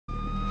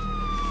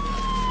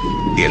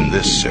In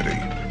this city,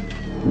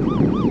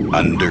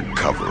 under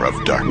cover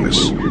of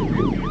darkness,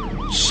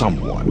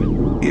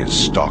 someone is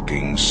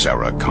stalking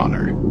Sarah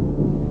Connor.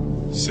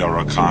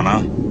 Sarah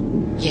Connor?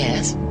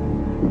 Yes.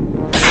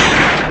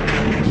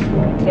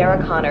 Sarah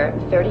Connor,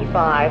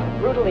 35,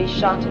 brutally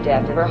shot to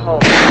death in her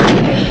home.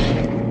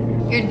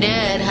 You're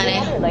dead, honey.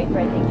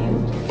 Late-breaking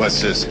news.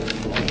 What's this?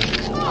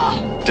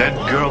 Dead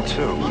girl,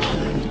 too.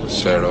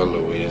 Sarah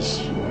Louise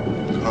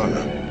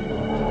Connor.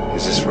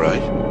 Is this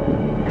right?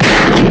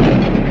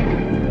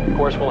 Of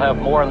course, we'll have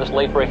more on this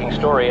late-breaking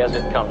story as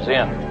it comes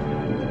in.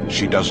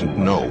 She doesn't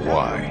know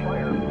why,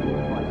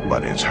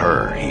 but it's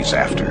her he's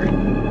after.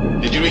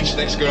 Did you reach the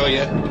next girl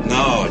yet?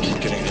 No, I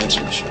keep getting an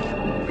answer machine.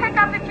 Pick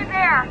up if you're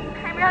there.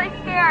 I'm really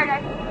scared.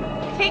 I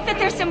think that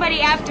there's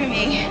somebody after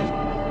me.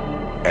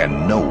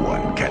 And no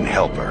one can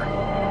help her,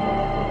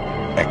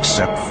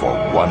 except for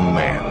one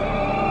man.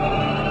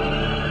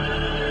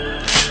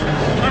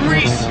 I'm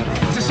Reese.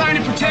 It's assigned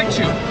to protect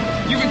you.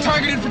 You've been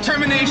targeted for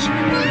termination.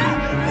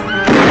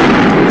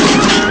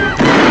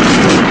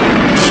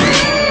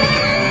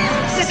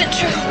 This isn't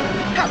true.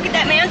 How could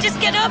that man just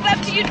get up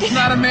after you did? It's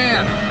not a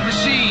man.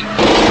 Machine.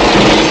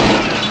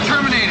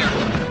 Terminator.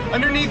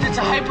 Underneath it's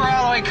a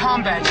hyperalloy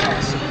combat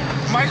chassis.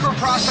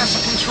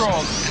 Microprocessor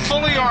controlled.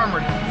 Fully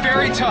armored.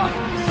 Very tough.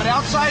 But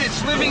outside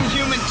it's living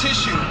human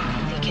tissue.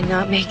 They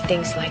cannot make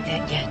things like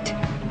that yet.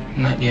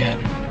 Not yet.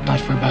 Not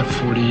for about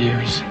 40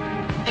 years.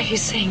 Are you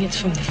saying it's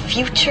from the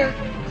future?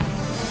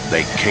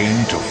 They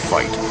came to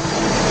fight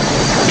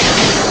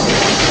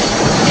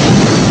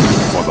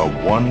for the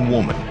one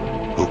woman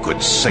who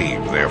could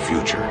save their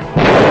future.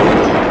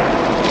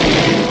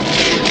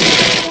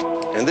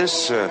 And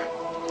this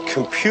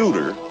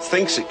computer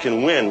thinks it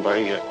can win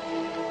by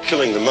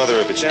killing the mother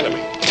of its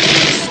enemy.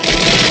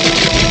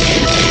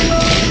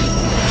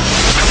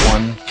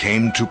 One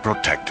came to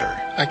protect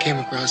her. I came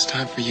across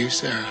time for you,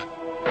 Sarah.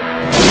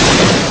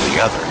 The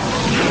other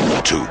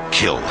to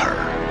kill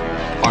her.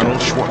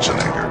 Arnold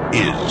Schwarzenegger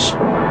is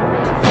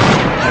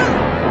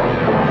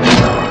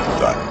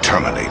the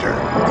Terminator.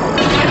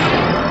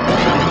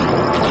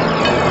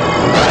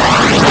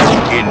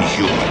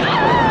 Inhuman.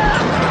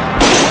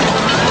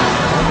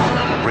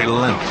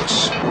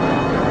 Relentless.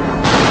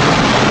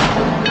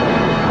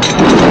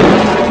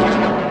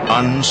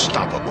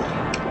 Unstoppable.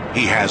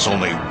 He has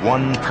only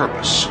one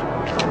purpose: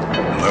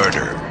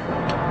 murder.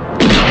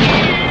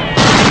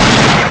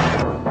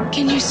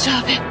 Can you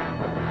stop it?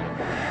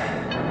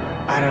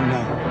 I don't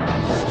know.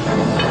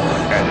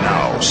 And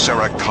now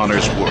Sarah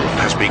Connor's world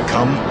has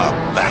become a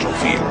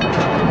battlefield,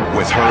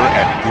 with her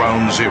at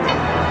ground zero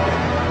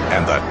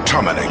and the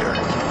Terminator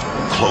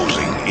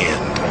closing in.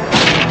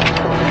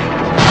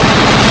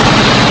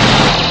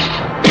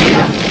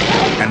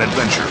 An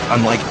adventure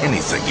unlike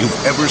anything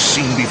you've ever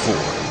seen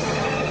before.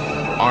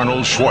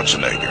 Arnold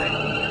Schwarzenegger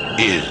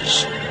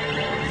is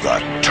the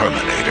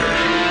Terminator.